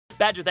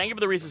Badger, thank you for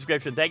the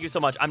resubscription. Thank you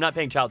so much. I'm not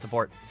paying child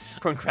support.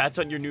 Congrats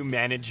on your new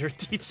manager,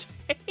 DJ.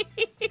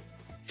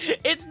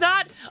 It's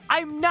not,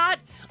 I'm not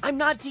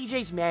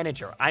DJ's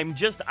manager. I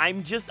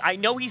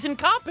know he's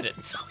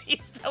incompetent, so he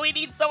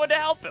needs someone to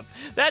help him.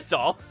 That's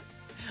all.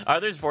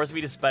 Arthur's forced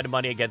me to spend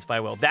money against my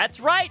will.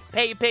 That's right,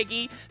 Pay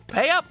Piggy.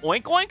 Pay up.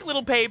 Oink, oink,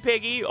 little Pay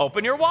Piggy.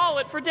 Open your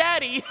wallet for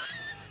daddy.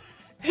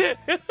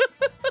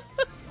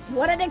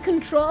 What are the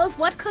controls?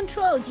 What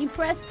controls? You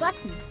press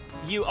button.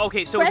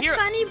 Okay, so press here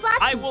funny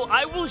button.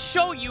 I will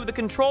show you the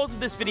controls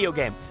of this video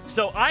game.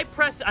 So I'm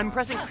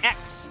pressing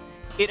X.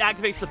 It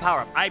activates the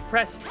power-up. I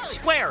press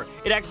square,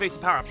 it activates the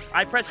power-up.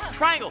 I press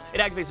triangle,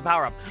 it activates the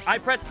power-up. I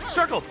press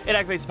circle, it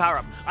activates the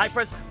power-up. I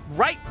press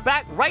right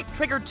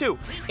trigger 2,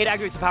 it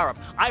activates the power-up.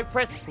 I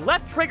press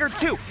left trigger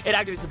 2, it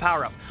activates the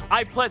power-up.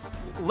 I press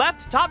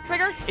left top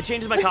trigger, it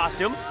changes my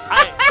costume.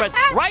 I press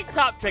right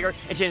top trigger,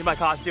 it changes my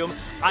costume.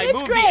 I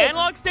move the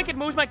analog stick, it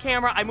moves my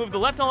camera. I move the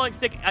left analog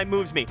stick, it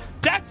moves me.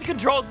 That's the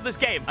controls of this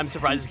game. I'm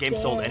surprised this game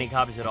sold any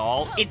copies at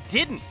all. It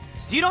didn't.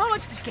 Do you know how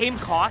much this game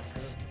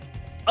costs?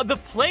 A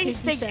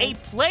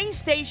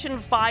PlayStation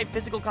 5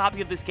 physical copy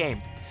of this game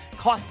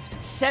costs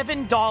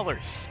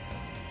 $7.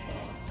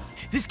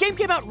 This game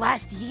came out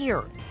last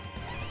year.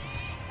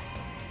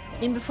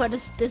 Even before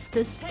this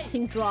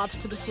thing drops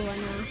to the floor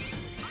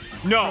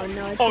now.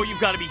 No. Oh, you've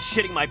got to be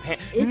shitting my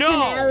pants. It's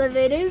no. an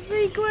elevator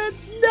sequence.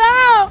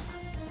 No.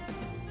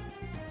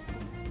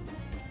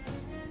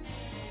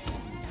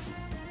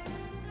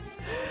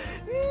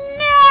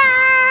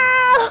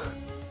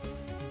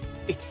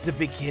 It's the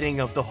beginning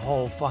of the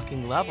whole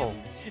fucking level.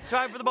 It's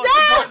time for the most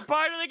important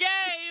part of the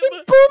game.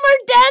 Boomer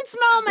dance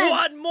moment.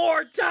 One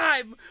more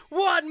time.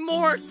 One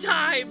more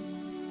time.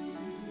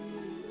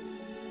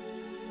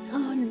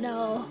 Oh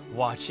no.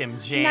 Watch him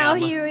jam. Now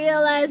he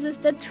realizes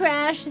the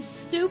trash is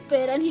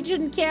stupid and he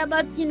shouldn't care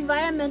about the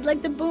environment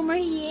like the boomer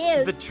he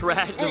is.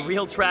 The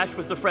real trash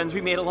was the friends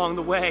we made along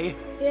the way.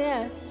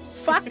 Yeah.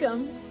 Fuck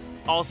him.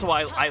 Also,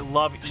 I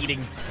love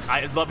eating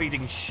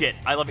shit.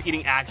 I love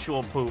eating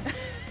actual poop.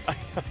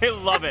 I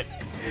love it.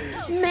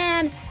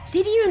 Man,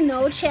 did you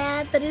know,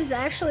 Chad, that is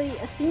actually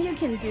a thing you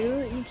can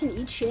do? You can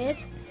eat shit?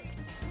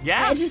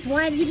 Yeah. I just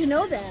wanted you to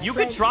know that. You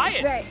could try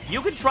it. Right.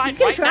 You could try it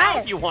right now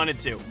if you wanted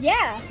to.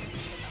 Yeah.